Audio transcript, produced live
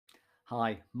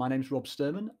Hi, my name's Rob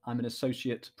Sturman. I'm an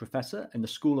associate professor in the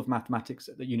School of Mathematics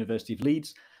at the University of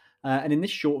Leeds. And in this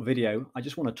short video, I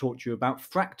just want to talk to you about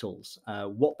fractals,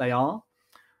 what they are,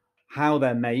 how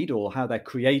they're made or how they're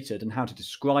created, and how to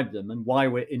describe them, and why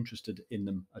we're interested in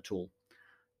them at all.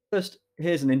 First,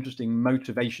 here's an interesting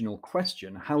motivational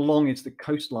question. How long is the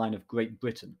coastline of Great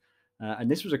Britain? And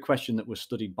this was a question that was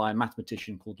studied by a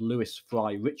mathematician called Lewis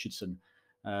Fry Richardson,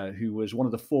 who was one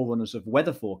of the forerunners of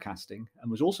weather forecasting and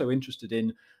was also interested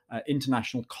in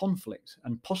international conflict,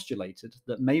 and postulated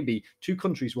that maybe two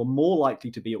countries were more likely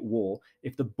to be at war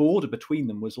if the border between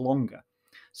them was longer.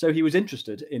 So he was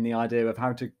interested in the idea of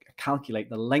how to calculate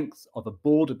the length of a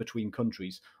border between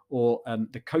countries, or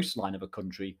the coastline of a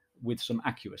country, with some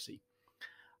accuracy.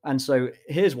 And so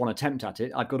here's one attempt at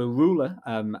it. I've got a ruler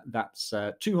that's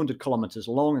 200 kilometers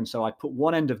long. And so I put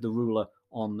one end of the ruler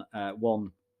on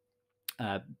one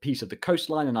piece of the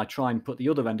coastline, and I try and put the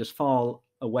other end as far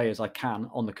away as I can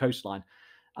on the coastline.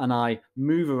 And I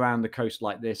move around the coast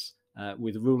like this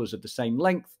with rulers of the same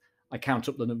length. I count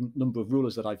up the number of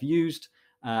rulers that I've used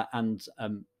and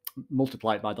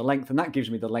multiply it by the length. And that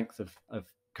gives me the length of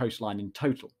coastline in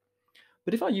total.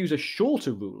 But if I use a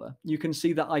shorter ruler, you can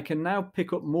see that I can now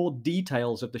pick up more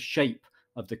details of the shape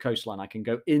of the coastline. I can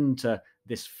go into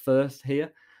this firth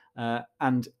here.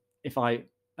 And if I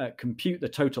compute the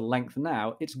total length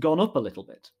now, it's gone up a little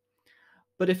bit.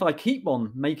 But if I keep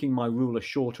on making my ruler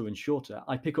shorter and shorter,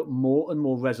 I pick up more and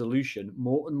more resolution,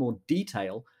 more and more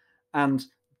detail. And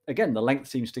again, the length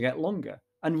seems to get longer.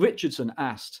 And Richardson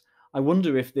asked, I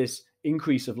wonder if this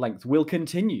increase of length will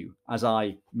continue as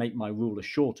I make my ruler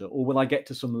shorter, or will I get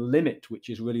to some limit, which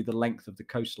is really the length of the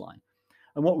coastline?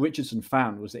 And what Richardson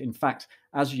found was that, in fact,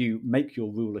 as you make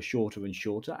your ruler shorter and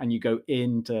shorter, and you go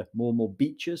into more and more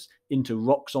beaches, into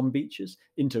rocks on beaches,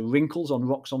 into wrinkles on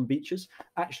rocks on beaches,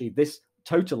 actually this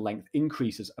total length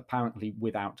increases apparently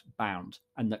without bound,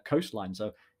 and that coastlines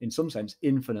are, in some sense,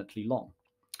 infinitely long.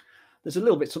 There's a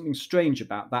little bit something strange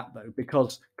about that, though,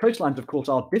 because coastlines, of course,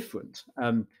 are different.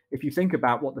 If you think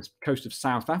about what the coast of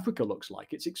South Africa looks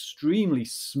like, it's extremely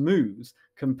smooth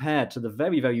compared to the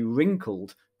very, very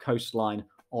wrinkled coastline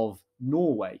of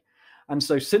Norway. And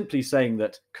so simply saying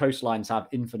that coastlines have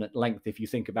infinite length, if you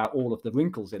think about all of the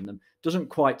wrinkles in them, doesn't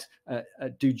quite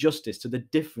do justice to the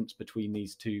difference between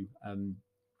these two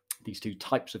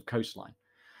types of coastline.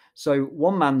 So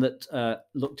one man that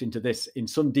looked into this in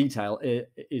some detail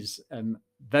is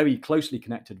very closely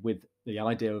connected with the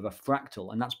idea of a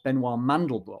fractal, and that's Benoit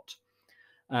Mandelbrot.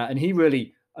 And he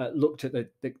really looked at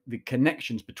the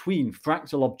connections between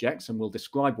fractal objects, and we'll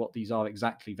describe what these are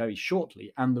exactly very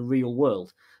shortly, and the real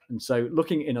world. And so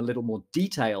looking in a little more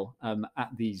detail at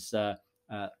these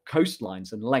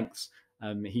coastlines and lengths,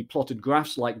 he plotted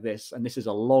graphs like this, and this is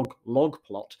a log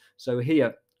plot. So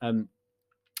here,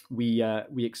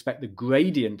 we expect the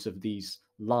gradient of these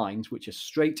lines, which are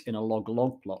straight in a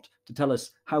log plot, to tell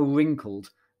us how wrinkled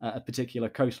a particular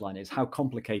coastline is, how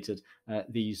complicated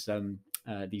these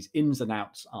ins and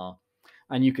outs are.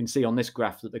 And you can see on this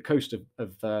graph that the coast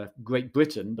of Great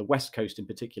Britain, the west coast in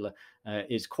particular,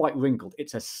 is quite wrinkled.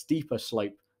 It's a steeper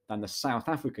slope than the South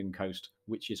African coast,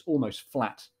 which is almost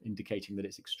flat, indicating that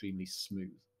it's extremely smooth.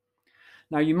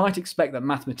 Now, you might expect that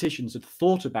mathematicians had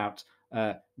thought about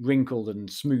wrinkled and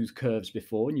smooth curves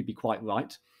before, and you'd be quite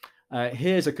right.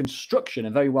 Here's a construction,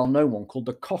 a very well-known one, called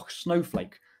the Koch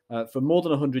Snowflake from more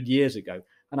than 100 years ago.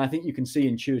 And I think you can see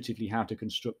intuitively how to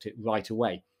construct it right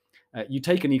away. You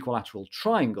take an equilateral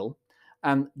triangle,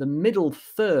 and the middle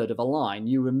third of a line,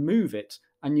 you remove it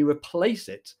and you replace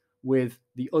it with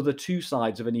the other two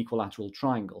sides of an equilateral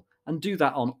triangle, and do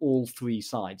that on all three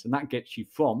sides. And that gets you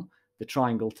from the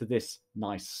triangle to this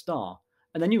nice star.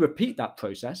 And then you repeat that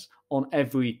process on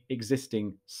every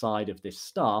existing side of this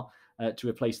star to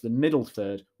replace the middle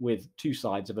third with two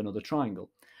sides of another triangle.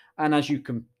 And as you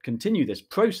can continue this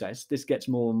process, this gets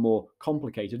more and more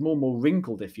complicated, more and more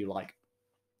wrinkled, if you like.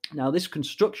 Now, this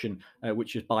construction,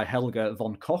 which is by Helga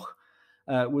von Koch,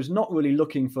 was not really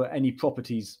looking for any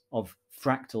properties of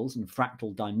fractals and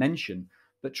fractal dimension,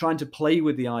 but trying to play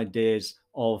with the ideas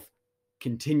of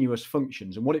continuous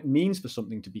functions and what it means for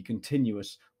something to be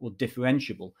continuous or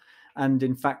differentiable. And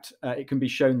in fact, it can be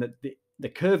shown that the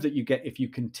curve that you get if you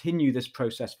continue this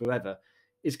process forever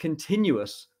is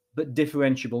continuous but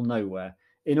differentiable nowhere.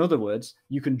 In other words,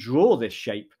 you can draw this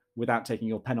shape without taking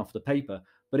your pen off the paper,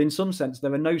 but in some sense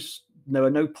there are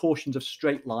no portions of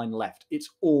straight line left. It's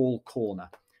all corner.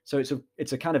 So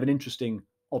it's a kind of an interesting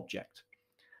object.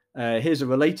 Here's a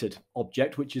related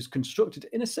object which is constructed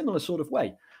in a similar sort of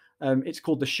way. It's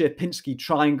called the Sierpinski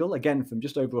triangle, again from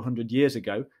just over 100 years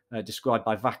ago, described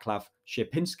by Vaclav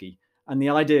Sierpinski. And the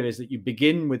idea is that you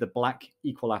begin with a black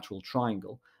equilateral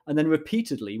triangle, and then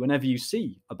repeatedly, whenever you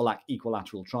see a black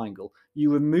equilateral triangle,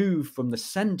 you remove from the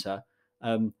center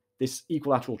this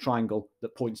equilateral triangle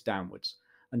that points downwards.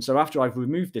 And so after I've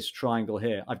removed this triangle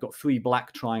here, I've got 3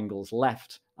 black triangles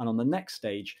left. And on the next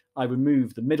stage, I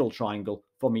remove the middle triangle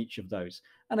from each of those.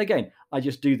 And again, I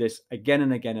just do this again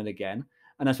and again and again.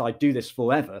 And as I do this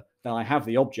forever, then I have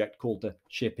the object called the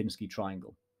Sierpinski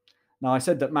triangle. Now, I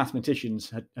said that mathematicians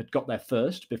had got there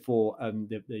first before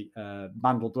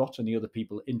Mandelbrot and the other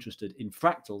people interested in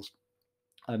fractals.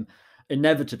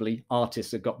 Inevitably,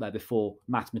 artists had got there before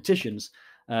mathematicians.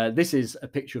 This is a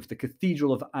picture of the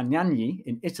Cathedral of Anagni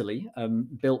in Italy,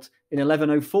 built in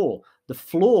 1104. The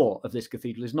floor of this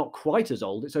cathedral is not quite as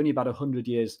old. It's only about 100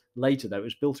 years later, though. It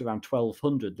was built around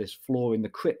 1200, this floor in the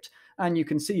crypt. And you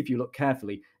can see, if you look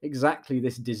carefully, exactly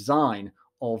this design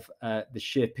of the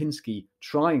Sierpinski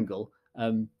triangle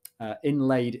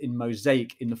inlaid in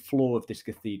mosaic in the floor of this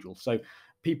cathedral. So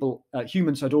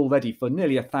humans had already, for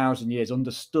nearly 1,000 years,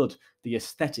 understood the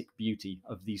aesthetic beauty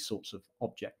of these sorts of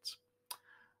objects.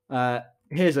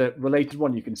 Here's a related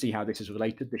one. You can see how this is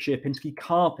related. The Sierpinski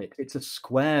carpet. It's a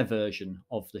square version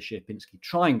of the Sierpinski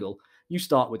triangle. You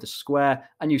start with a square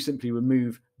and you simply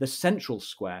remove the central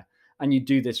square. And you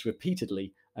do this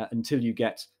repeatedly until you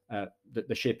get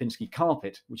the Sierpinski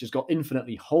carpet, which has got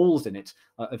infinitely holes in it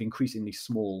of increasingly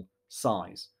small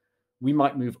size. We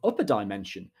might move up a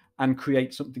dimension and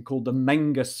create something called the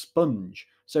Menger sponge.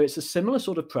 So it's a similar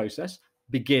sort of process.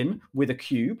 Begin with a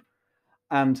cube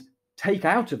and take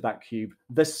out of that cube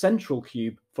the central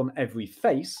cube from every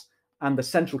face and the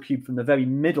central cube from the very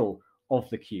middle of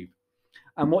the cube.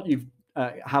 And what you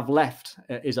have left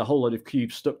is a whole load of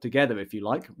cubes stuck together, if you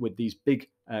like, with these big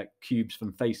cubes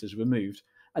from faces removed.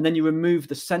 And then you remove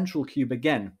the central cube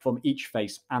again from each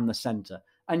face and the center.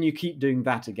 And you keep doing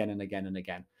that again and again and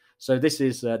again. So this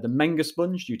is the Menger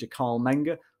sponge due to Carl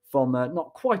Menger from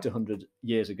not quite 100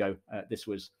 years ago. This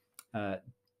was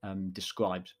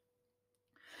described.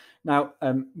 Now,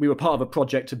 we were part of a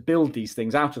project to build these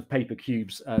things out of paper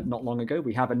cubes not long ago.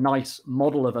 We have a nice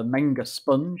model of a Menger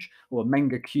sponge or a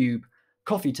Menger cube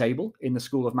coffee table in the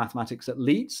School of Mathematics at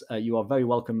Leeds. You are very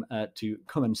welcome to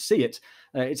come and see it.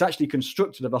 It's actually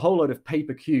constructed of a whole load of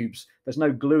paper cubes. There's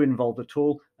no glue involved at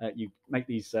all. You make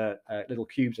these little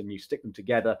cubes and you stick them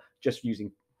together just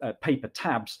using paper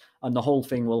tabs, and the whole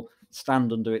thing will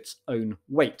stand under its own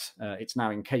weight. It's now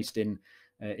encased in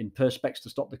perspex to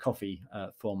stop the coffee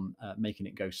from making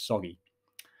it go soggy.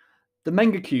 The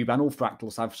Menger cube and all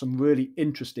fractals have some really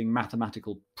interesting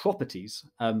mathematical properties.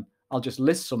 I'll just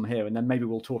list some here and then maybe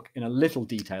we'll talk in a little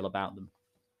detail about them.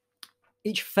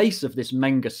 Each face of this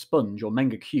Menger sponge or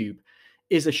Menger cube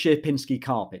is a Sierpinski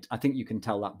carpet. I think you can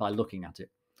tell that by looking at it.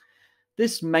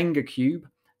 This Menger cube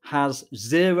has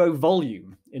 0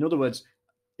 volume. In other words,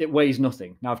 it weighs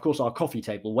nothing. Now, of course, our coffee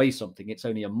table weighs something. It's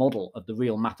only a model of the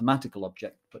real mathematical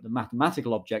object, but the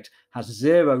mathematical object has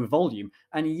 0 volume,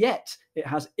 and yet it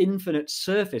has infinite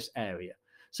surface area.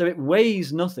 So it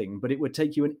weighs nothing, but it would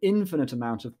take you an infinite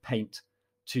amount of paint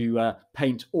to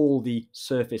paint all the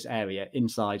surface area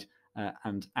inside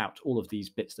and out. All of these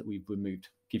bits that we've removed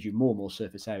give you more and more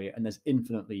surface area, and there's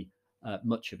infinitely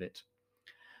much of it.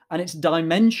 And its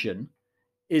dimension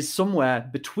is somewhere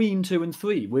between 2 and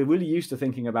 3. We're really used to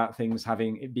thinking about things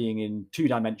being in 2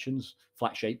 dimensions,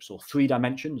 flat shapes, or 3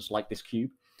 dimensions, like this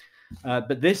cube.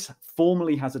 But this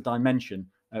formally has a dimension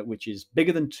which is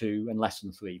bigger than 2 and less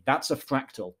than 3. That's a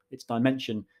fractal. Its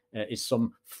dimension is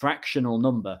some fractional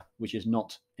number, which is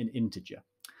not an integer.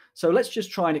 So let's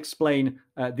just try and explain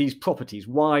these properties,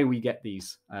 why we get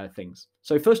these things.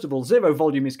 So first of all, 0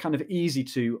 volume is kind of easy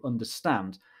to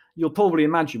understand. You'll probably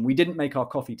imagine we didn't make our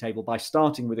coffee table by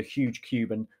starting with a huge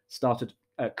cube and started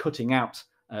cutting out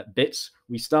bits.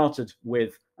 We started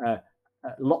with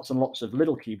lots and lots of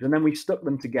little cubes, and then we stuck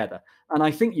them together. And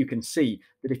I think you can see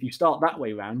that if you start that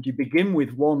way around, you begin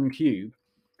with 1 cube,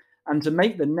 and to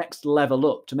make the next level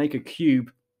up, to make a cube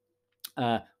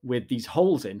with these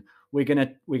holes in, we're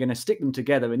gonna stick them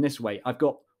together in this way. I've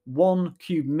got 1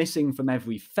 cube missing from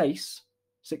every face,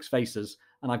 6 faces,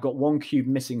 and I've got 1 cube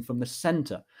missing from the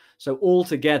center. So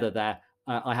altogether there,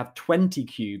 I have 20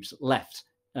 cubes left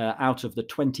out of the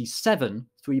 27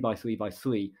 3 by 3 by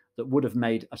 3 that would have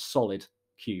made a solid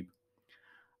cube.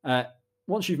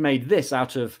 Once you've made this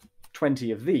out of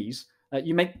 20 of these,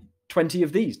 you make 20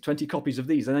 of these, 20 copies of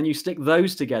these, and then you stick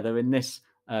those together in this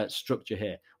structure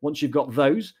here. Once you've got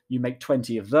those, you make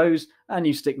 20 of those, and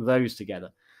you stick those together.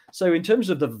 So in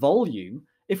terms of the volume,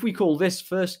 if we call this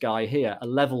first guy here a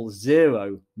level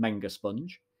 0 Menger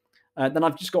sponge, then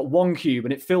I've just got 1 cube,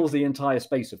 and it fills the entire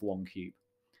space of 1 cube.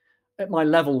 At my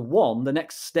level 1, the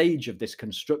next stage of this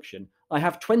construction, I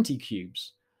have 20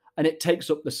 cubes, and it takes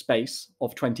up the space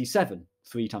of 27,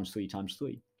 3 times 3 times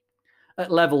 3.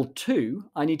 At level 2,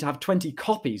 I need to have 20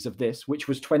 copies of this, which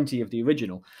was 20 of the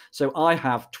original. So I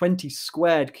have 20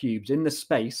 squared cubes in the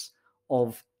space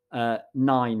of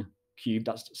 9 cubed,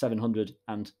 that's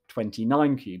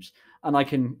 729 cubes, and I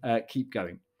can keep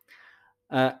going.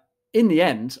 In the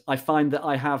end, I find that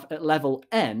I have at level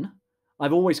n,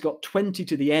 I've always got 20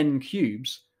 to the n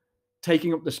cubes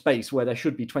taking up the space where there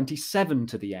should be 27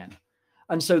 to the n.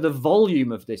 And so the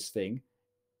volume of this thing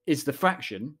is the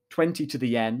fraction 20 to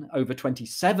the n over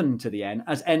 27 to the n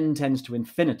as n tends to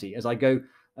infinity as I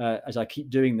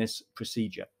keep doing this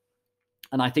procedure.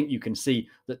 And I think you can see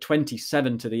that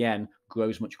 27 to the n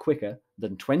grows much quicker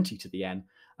than 20 to the n.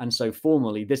 And so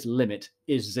formally, this limit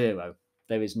is 0.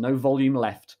 There is no volume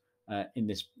left in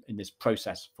this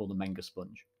process for the Menger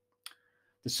sponge.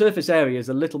 The surface area is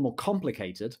a little more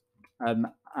complicated.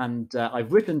 And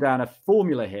I've written down a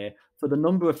formula here for the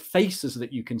number of faces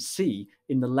that you can see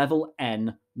in the level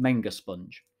n Menger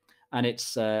sponge. And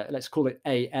it's, let's call it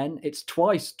an. It's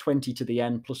twice 20 to the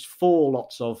n plus 4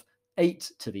 lots of 8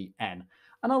 to the n.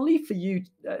 And I'll leave for you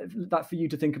that for you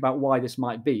to think about why this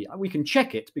might be. We can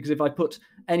check it, because if I put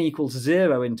n equals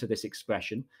 0 into this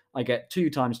expression, I get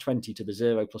 2 times 20 to the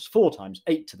 0 plus 4 times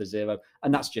 8 to the 0,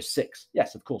 and that's just 6.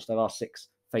 Yes, of course, there are 6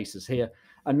 faces here.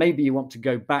 And maybe you want to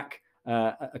go back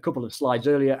a couple of slides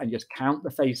earlier and just count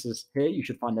the faces here. You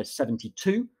should find there's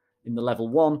 72 in the level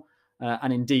 1,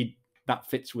 and indeed that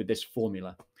fits with this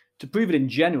formula. To prove it in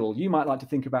general, you might like to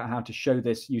think about how to show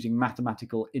this using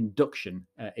mathematical induction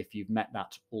if you've met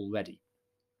that already.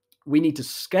 We need to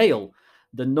scale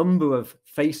the number of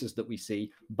faces that we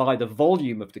see by the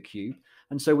volume of the cube,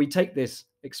 and so we take this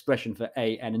expression for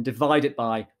an and divide it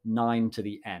by 9 to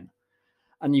the n.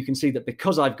 And you can see that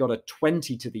because I've got a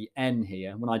 20 to the n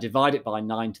here, when I divide it by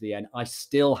 9 to the n, I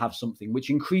still have something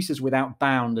which increases without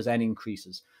bound as n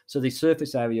increases. So the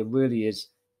surface area really is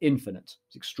infinite.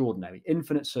 It's extraordinary.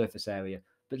 Infinite surface area,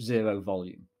 but 0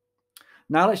 volume.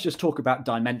 Now let's just talk about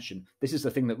dimension. This is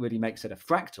the thing that really makes it a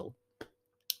fractal.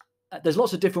 There's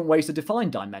lots of different ways to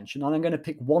define dimension, and I'm going to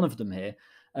pick one of them here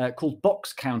called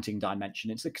box counting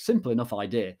dimension. It's a simple enough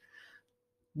idea.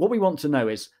 What we want to know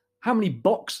is how many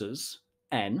boxes,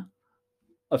 n,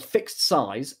 of fixed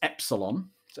size,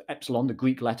 epsilon, so epsilon, the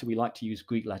Greek letter, we like to use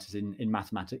Greek letters in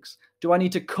mathematics, do I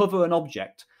need to cover an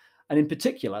object? And in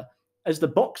particular, as the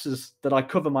boxes that I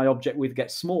cover my object with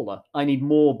get smaller, I need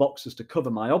more boxes to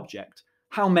cover my object.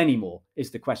 How many more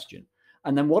is the question?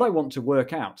 And then what I want to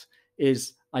work out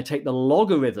is I take the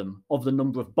logarithm of the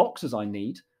number of boxes I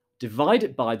need, divide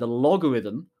it by the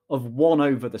logarithm of 1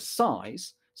 over the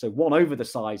size. So 1 over the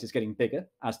size is getting bigger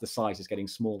as the size is getting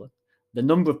smaller. The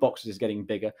number of boxes is getting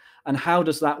bigger. And how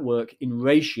does that work in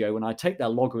ratio when I take their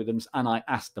logarithms and I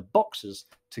ask the boxes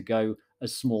to go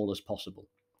as small as possible?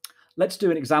 Let's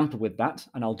do an example with that,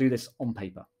 and I'll do this on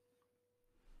paper.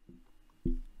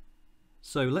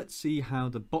 So let's see how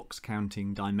the box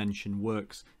counting dimension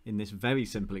works in this very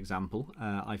simple example.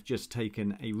 I've just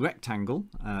taken a rectangle.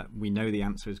 We know the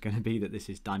answer is going to be that this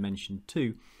is dimension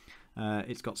 2.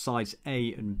 It's got size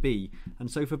A and B.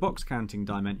 And so for box counting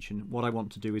dimension, what I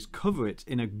want to do is cover it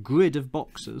in a grid of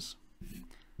boxes,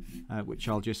 which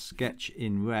I'll just sketch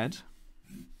in red.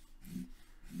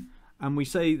 And we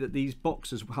say that these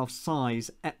boxes have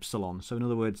size epsilon. So in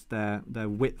other words, their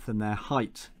width and their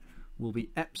height will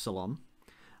be epsilon.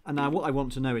 And now what I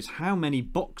want to know is how many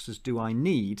boxes do I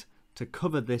need to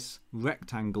cover this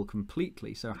rectangle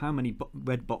completely? So how many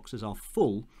red boxes are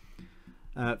full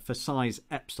for size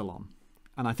epsilon?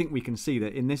 And I think we can see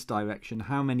that in this direction,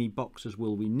 how many boxes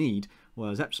will we need?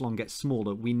 Well, as epsilon gets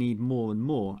smaller, we need more and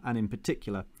more. And in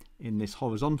particular, in this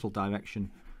horizontal direction,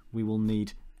 we will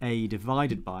need A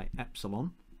divided by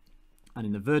epsilon, and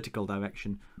in the vertical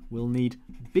direction we'll need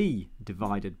B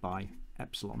divided by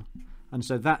epsilon. And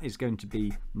so that is going to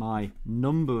be my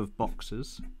number of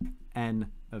boxes, n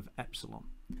of epsilon,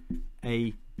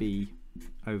 AB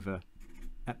over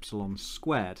epsilon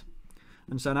squared.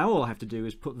 And so now all I have to do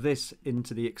is put this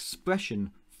into the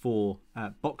expression for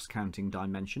box counting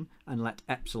dimension and let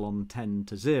epsilon tend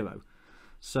to 0.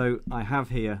 So I have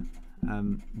here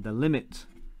the limit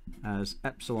as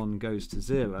epsilon goes to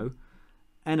 0,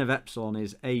 n of epsilon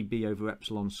is AB over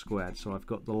epsilon squared. So I've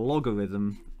got the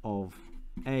logarithm of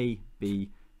AB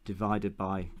divided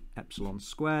by epsilon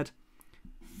squared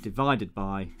divided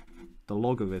by the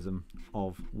logarithm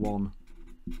of 1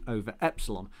 over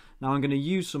epsilon. Now I'm going to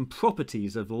use some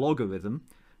properties of logarithm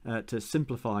to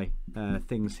simplify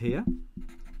things here.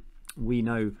 We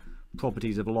know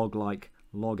properties of log like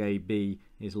log AB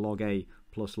is log A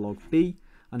plus log b.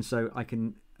 And so I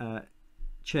can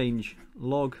change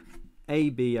log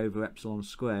AB over epsilon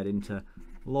squared into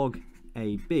log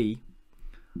AB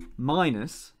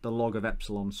minus the log of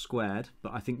epsilon squared.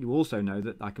 But I think you also know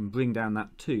that I can bring down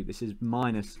that 2. This is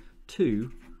minus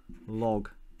 2 log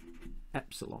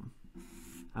epsilon.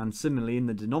 And similarly in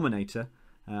the denominator,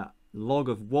 log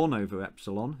of 1 over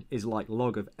epsilon is like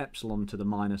log of epsilon to the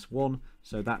minus 1,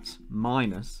 so that's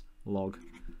minus log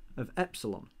of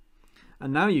epsilon.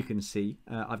 And now you can see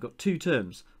I've got two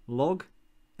terms, log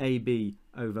AB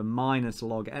over minus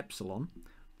log epsilon,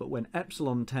 but when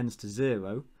epsilon tends to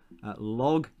 0,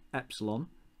 log epsilon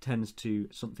tends to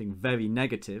something very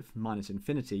negative, minus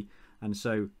infinity, and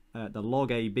so the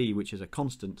log AB, which is a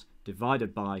constant,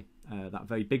 divided by that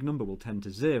very big number will tend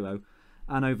to 0,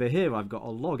 and over here I've got a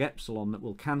log epsilon that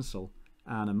will cancel,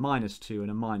 and a minus 2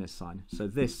 and a minus sign, so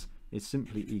this is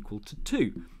simply equal to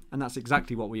 2, and that's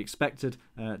exactly what we expected.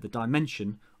 The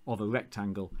dimension of a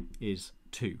rectangle is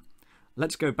 2.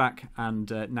 Let's go back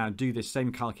and now do this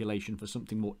same calculation for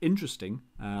something more interesting,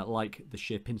 like the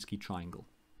Sierpinski triangle.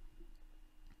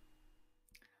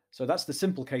 So that's the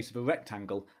simple case of a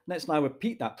rectangle. Let's now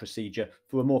repeat that procedure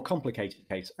for a more complicated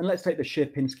case. And let's take the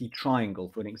Sierpinski triangle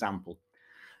for an example.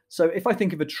 So if I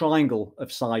think of a triangle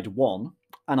of side 1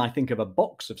 and I think of a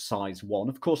box of size 1,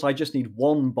 of course I just need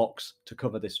one box to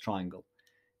cover this triangle.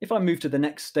 If I move to the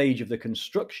next stage of the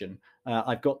construction,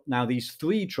 I've got now these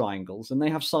 3 triangles and they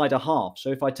have side 1/2.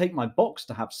 So if I take my box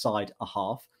to have side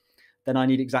 1/2, then I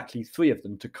need exactly 3 of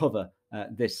them to cover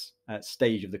this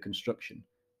stage of the construction.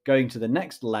 Going to the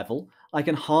next level, I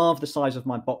can halve the size of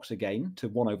my box again to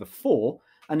 1 over 4,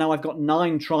 and now I've got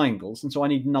 9 triangles, and so I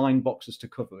need 9 boxes to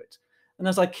cover it. And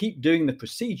as I keep doing the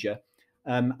procedure,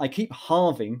 I keep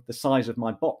halving the size of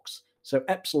my box. So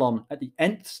epsilon at the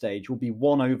nth stage will be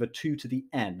 1 over 2 to the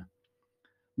n.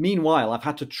 Meanwhile, I've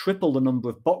had to triple the number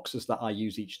of boxes that I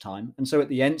use each time, and so at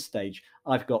the nth stage,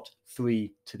 I've got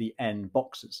 3 to the n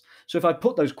boxes. So if I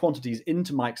put those quantities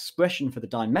into my expression for the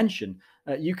dimension,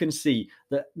 you can see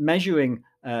that measuring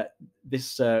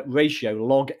this ratio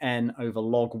log n over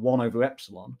log 1 over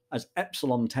epsilon, as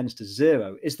epsilon tends to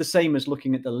 0, is the same as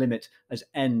looking at the limit as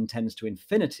n tends to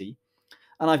infinity.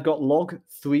 And I've got log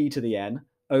 3 to the n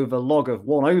over log of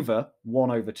 1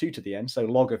 over 2 to the n, so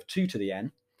log of 2 to the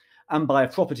n. And by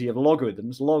a property of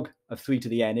logarithms, log of 3 to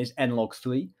the n is n log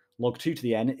 3, log 2 to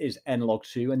the n is n log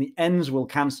 2, and the n's will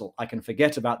cancel. I can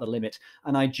forget about the limit,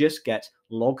 and I just get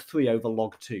log 3 over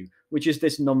log 2, which is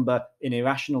this number, an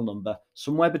irrational number,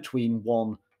 somewhere between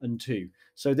 1 and 2.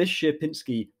 So this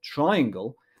Sierpinski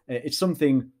triangle, it's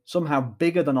something somehow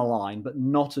bigger than a line, but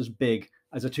not as big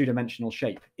as a two-dimensional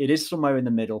shape. It is somewhere in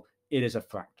the middle. It is a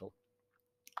fractal.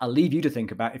 I'll leave you to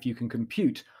think about if you can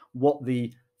compute what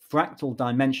the fractal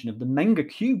dimension of the Menger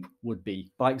cube would be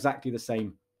by exactly the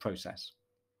same process.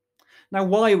 Now,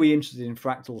 why are we interested in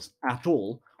fractals at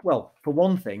all? Well, for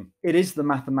one thing, it is the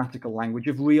mathematical language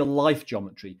of real-life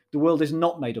geometry. The world is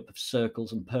not made up of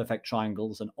circles and perfect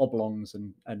triangles and oblongs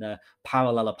and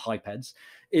parallelepipeds.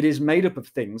 It is made up of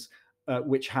things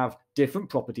which have different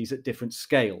properties at different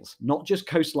scales, not just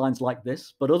coastlines like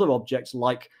this, but other objects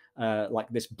like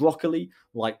this broccoli,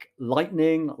 like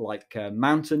lightning, like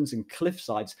mountains and cliff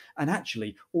sides, and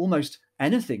actually almost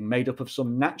anything made up of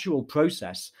some natural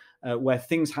process where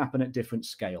things happen at different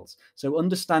scales. So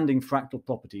understanding fractal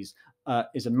properties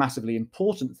is a massively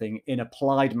important thing in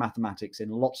applied mathematics in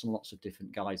lots and lots of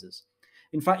different guises.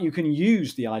 In fact, you can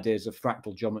use the ideas of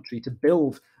fractal geometry to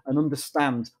build and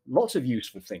understand lots of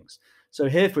useful things. So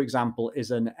here, for example,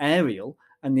 is an aerial,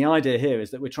 and the idea here is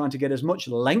that we're trying to get as much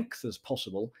length as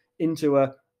possible into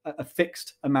a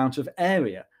fixed amount of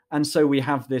area. And so we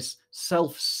have this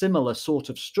self-similar sort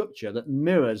of structure that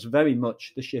mirrors very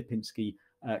much the Sierpinski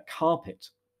carpet.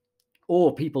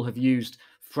 Or people have used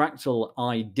fractal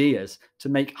ideas to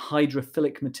make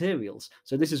hydrophilic materials.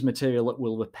 So this is material that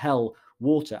will repel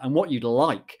water. And what you'd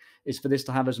like is for this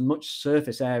to have as much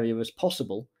surface area as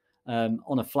possible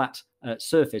on a flat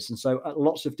surface. And so at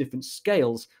lots of different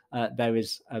scales, there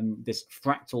is this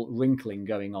fractal wrinkling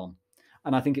going on.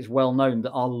 And I think it's well known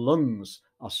that our lungs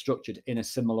are structured in a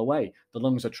similar way. The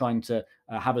lungs are trying to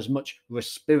have as much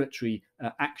respiratory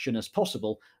action as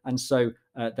possible. And so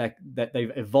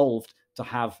they've evolved to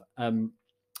have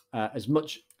as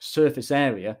much surface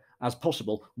area as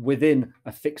possible within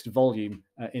a fixed volume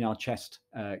in our chest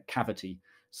cavity.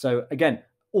 So again,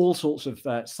 all sorts of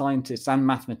scientists and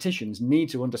mathematicians need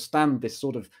to understand this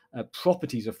sort of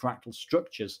properties of fractal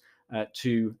structures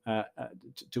to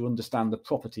understand the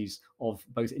properties of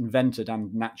both invented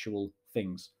and natural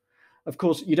things. Of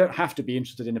course, you don't have to be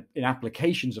interested in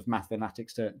applications of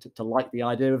mathematics to like the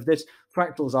idea of this.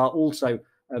 Fractals are also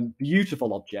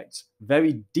beautiful objects,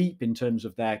 very deep in terms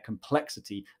of their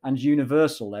complexity and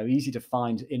universal. They're easy to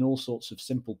find in all sorts of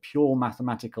simple, pure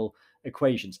mathematical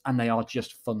equations, and they are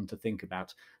just fun to think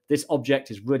about. This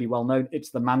object is really well known. It's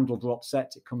the Mandelbrot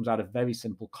set. It comes out of very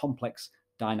simple, complex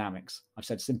dynamics. I've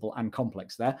said simple and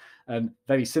complex there.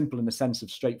 Very simple in the sense of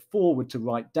straightforward to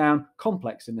write down,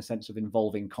 complex in the sense of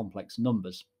involving complex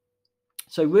numbers.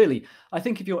 So really, I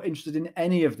think if you're interested in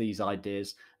any of these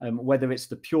ideas, whether it's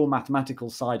the pure mathematical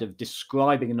side of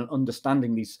describing and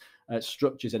understanding these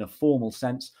structures in a formal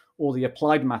sense, or the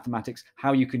applied mathematics,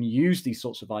 how you can use these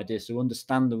sorts of ideas to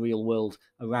understand the real world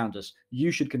around us,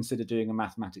 you should consider doing a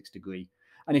mathematics degree.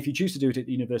 And if you choose to do it at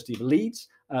the University of Leeds,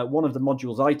 one of the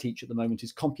modules I teach at the moment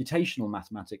is computational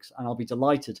mathematics, and I'll be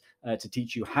delighted to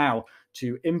teach you how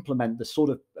to implement the sort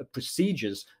of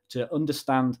procedures to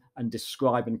understand and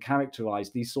describe and characterize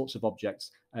these sorts of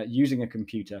objects using a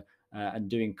computer and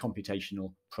doing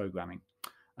computational programming.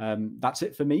 That's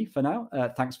it for me for now.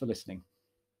 Thanks for listening.